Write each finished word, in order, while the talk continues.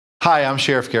Hi, I'm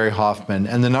Sheriff Gary Hoffman,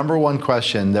 and the number one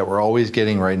question that we're always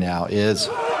getting right now is,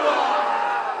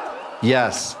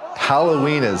 yes,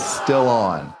 Halloween is still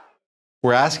on.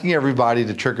 We're asking everybody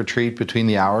to trick or treat between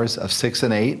the hours of 6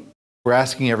 and 8. We're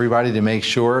asking everybody to make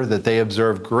sure that they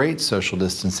observe great social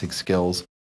distancing skills,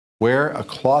 wear a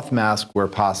cloth mask where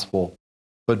possible,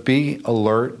 but be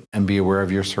alert and be aware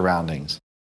of your surroundings.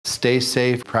 Stay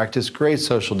safe, practice great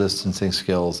social distancing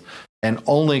skills, and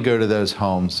only go to those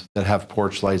homes that have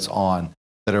porch lights on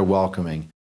that are welcoming.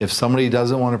 If somebody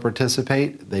doesn't want to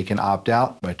participate, they can opt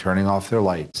out by turning off their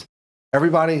lights.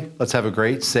 Everybody, let's have a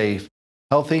great, safe,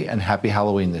 healthy, and happy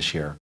Halloween this year.